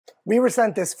We were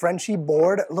sent this Frenchie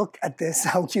board. Look at this,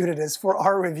 how cute it is, for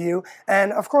our review.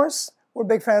 And of course, we're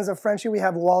big fans of Frenchie. We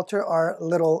have Walter, our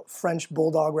little French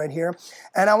Bulldog right here.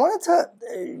 And I wanted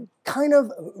to kind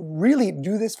of really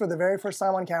do this for the very first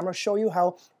time on camera, show you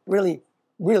how really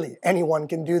anyone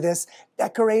can do this.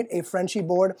 Decorate a Frenchie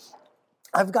board.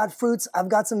 I've got fruits, I've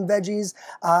got some veggies,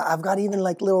 I've got even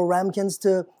like little ramekins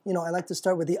to, I like to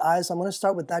start with the eyes, so I'm gonna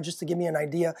start with that just to give me an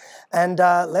idea. And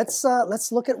let's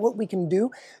look at what we can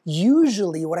do.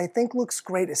 Usually what I think looks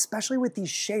great, especially with these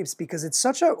shapes, because it's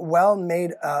such a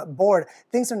well-made board,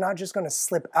 things are not just gonna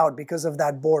slip out because of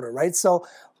that border, right? So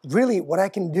really what I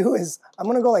can do is, I'm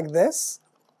gonna go like this,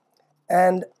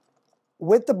 and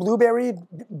with the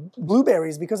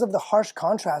blueberries, because of the harsh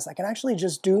contrast, I can actually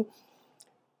just do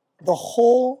the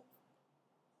whole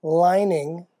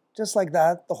lining, just like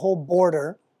that, the whole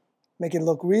border, make it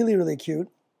look really cute.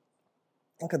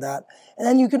 Look at that. And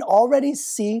then you can already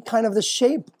see kind of the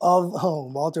shape of,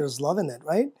 oh, Walter's loving it,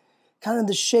 right? Kind of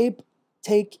the shape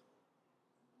take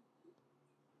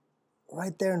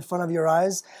right there in front of your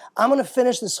eyes. I'm gonna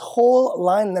finish this whole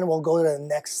line and then we'll go to the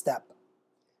next step.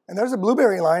 And there's a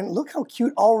blueberry line. Look how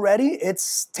cute already.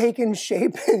 It's taken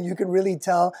shape and you can really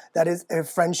tell that is a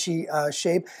Frenchie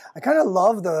shape. I kind of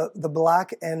love the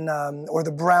black and, or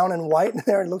the brown and white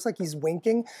there. It looks like he's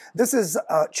winking. This is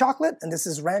chocolate and this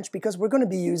is ranch because we're gonna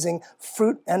be using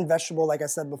fruit and vegetable like I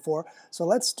said before. So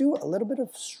let's do a little bit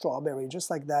of strawberry just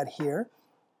like that here.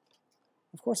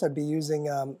 Of course I'd be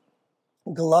using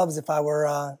gloves if I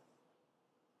were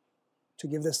to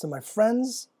give this to my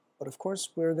friends. But of course,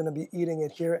 we're gonna be eating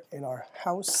it here in our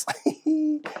house.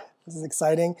 This is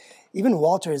exciting. Even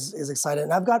Walter is excited.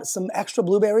 And I've got some extra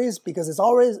blueberries because it's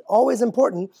always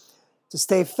important to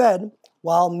stay fed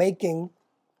while making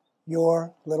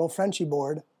your little Frenchie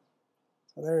board.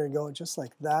 So there you go, just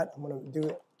like that. I'm gonna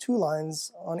do 2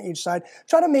 lines on each side.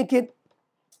 Try to make it,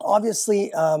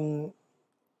 obviously, so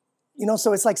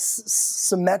it's like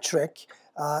symmetric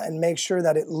and make sure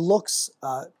that it looks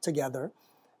together.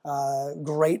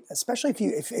 Great, especially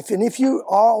if you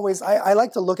always, I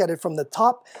like to look at it from the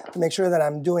top to make sure that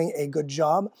I'm doing a good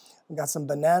job. We've got some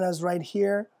bananas right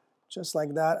here, just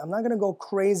like that. I'm not gonna go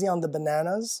crazy on the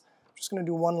bananas. I'm just gonna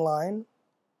do 1 line.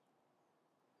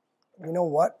 You know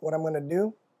what I'm gonna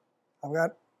do? I've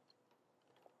got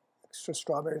extra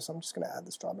strawberries, so I'm just gonna add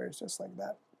the strawberries just like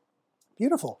that.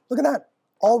 Beautiful, look at that.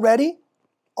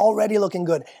 Already looking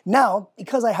good. Now,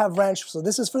 because I have ranch, so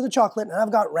this is for the chocolate, and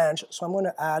I've got ranch, so I'm going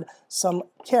to add some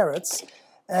carrots.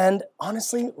 And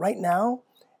honestly, right now,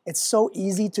 it's so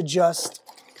easy to just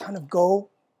kind of go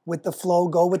with the flow,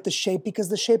 go with the shape, because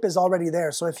the shape is already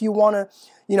there. So if you want to,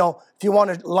 if you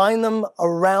want to line them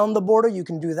around the border, you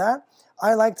can do that.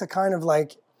 I like to kind of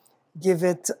like give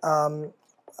it a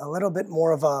little bit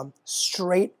more of a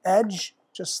straight edge,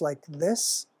 just like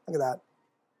this. Look at that.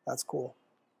 That's cool.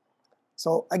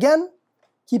 So again,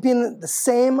 keeping the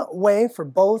same way for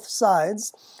both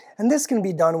sides. And this can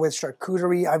be done with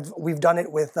charcuterie. We've done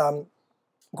it with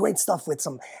great stuff with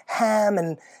some ham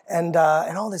and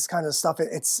all this kind of stuff.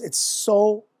 It's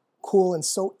so cool and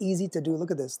so easy to do.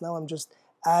 Look at this. Now I'm just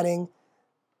adding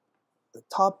the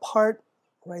top part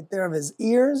right there of his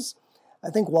ears.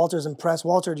 I think Walter's impressed.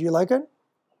 Walter, do you like it?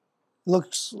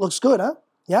 Looks good, huh?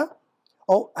 Yeah?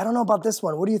 Oh, I don't know about this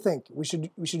one. What do you think? We should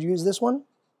use this one?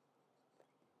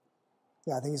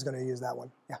 Yeah, I think he's going to use that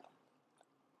one. Yeah.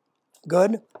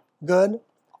 Good.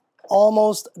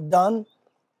 Almost done.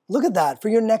 Look at that. For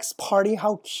your next party,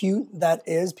 how cute that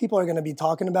is. People are going to be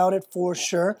talking about it for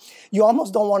sure. You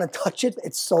almost don't want to touch it.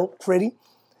 It's so pretty.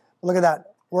 Look at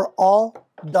that. We're all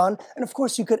done. And of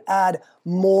course, you could add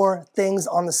more things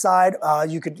on the side.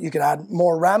 You could add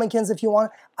more ramekins if you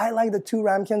want. I like the 2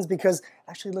 ramekins because it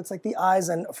actually looks like the eyes.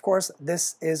 And of course,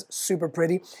 this is super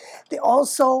pretty. They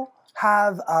also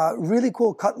have really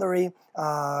cool cutlery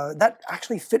that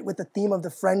actually fit with the theme of the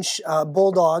French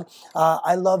Bulldog.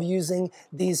 I love using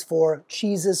these for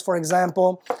cheeses, for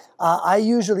example. I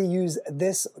usually use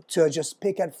this to just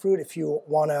pick at fruit if you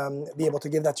want to be able to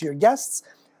give that to your guests.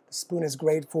 The spoon is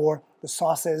great for the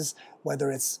sauces,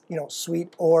 whether it's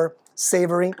sweet or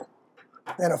savory.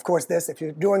 And of course this, if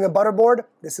you're doing a butterboard,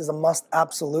 this is a must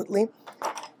absolutely.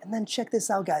 And then check this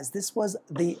out, guys. This was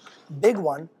the big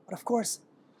one, but of course,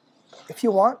 if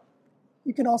you want,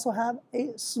 you can also have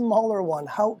a smaller one.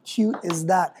 How cute is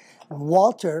that? And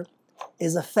Walter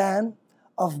is a fan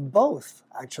of both,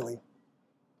 actually.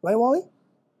 Right, Wally?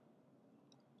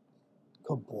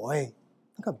 Good boy.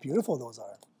 Look how beautiful those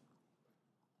are.